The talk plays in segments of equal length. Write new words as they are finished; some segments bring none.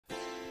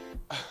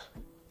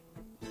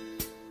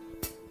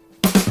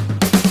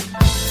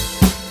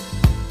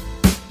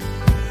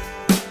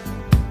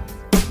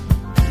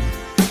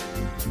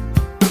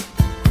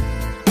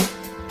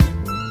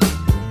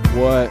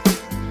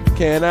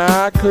Can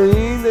I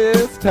clean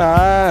this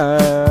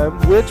time?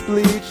 Which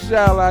bleach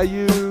shall I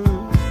use?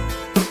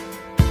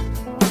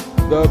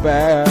 The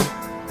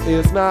bath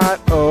is not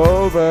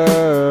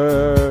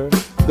over.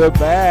 The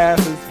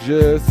bath is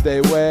just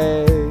a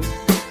way.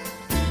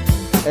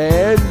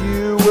 And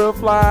you will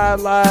fly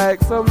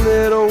like some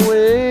little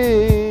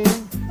wing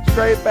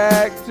straight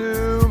back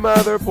to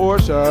Mother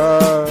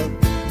Portia.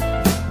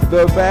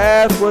 The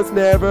bath was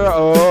never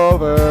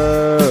over.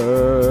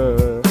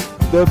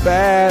 The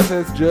bath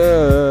has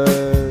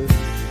just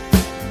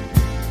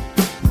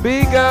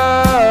begun.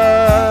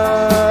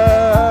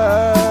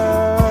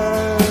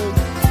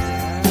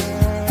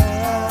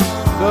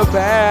 The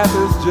bath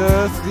has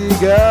just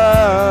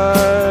begun.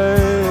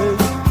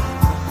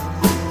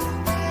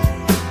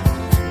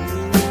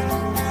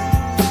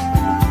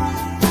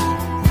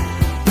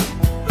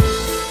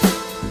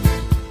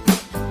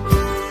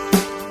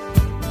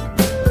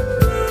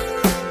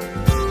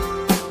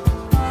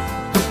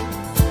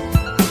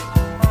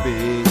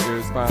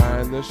 Fingers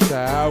find the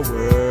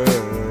shower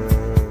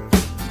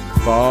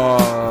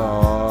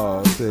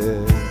faucet,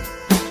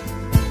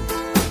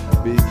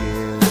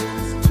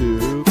 begins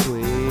to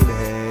clean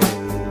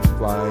hands,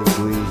 flying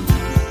bleach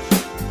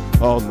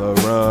on the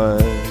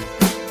run.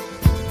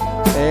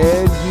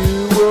 And you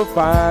will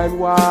find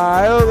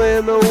while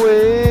in the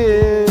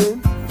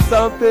wind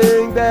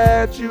something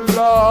that you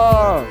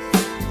lost.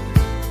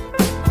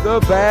 The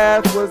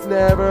bath was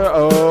never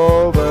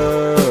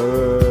over.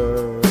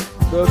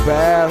 The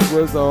bath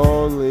was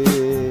only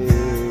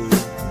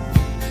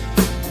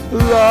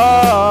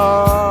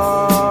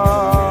lost.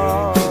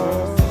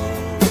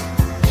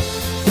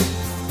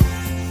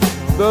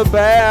 The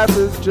bath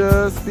has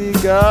just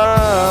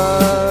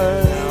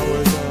begun.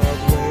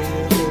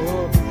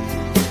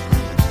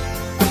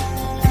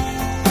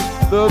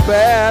 The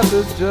bath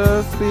has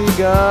just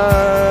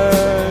begun.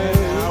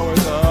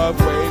 Hours of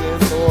waiting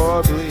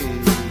for bleach.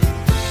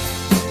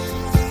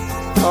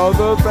 Oh,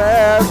 the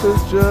bath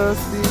has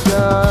just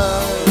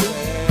begun.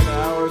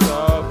 Hours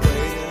of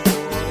waiting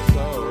for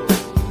soul.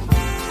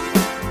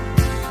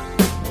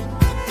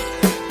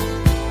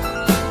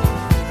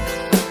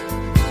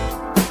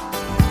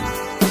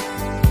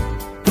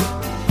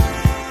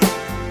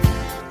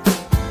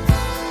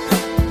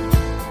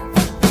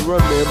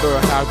 Remember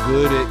how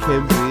good it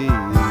can be.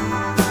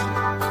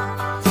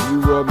 You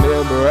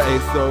remember a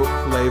soap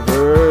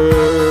flavor.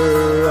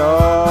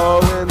 Oh,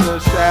 in the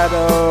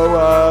shadow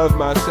of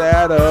my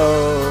shadow.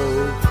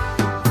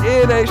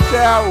 In a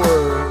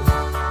shower.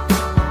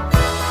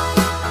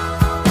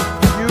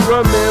 You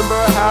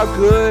remember how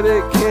good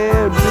it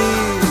can be.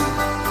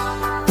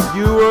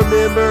 You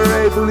remember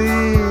a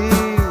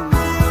bleed.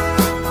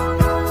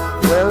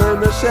 Well, in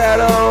the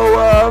shadow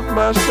of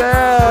my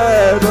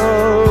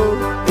shadow.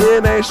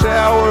 In a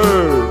shower.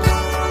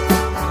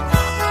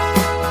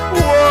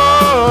 Whoa.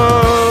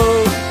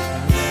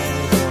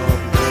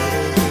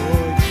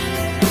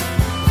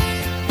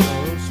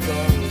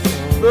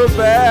 The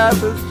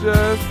bath has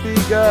just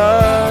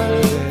begun.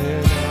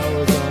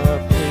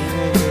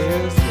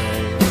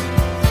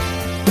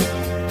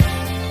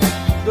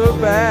 The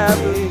bath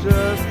has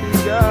just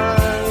begun.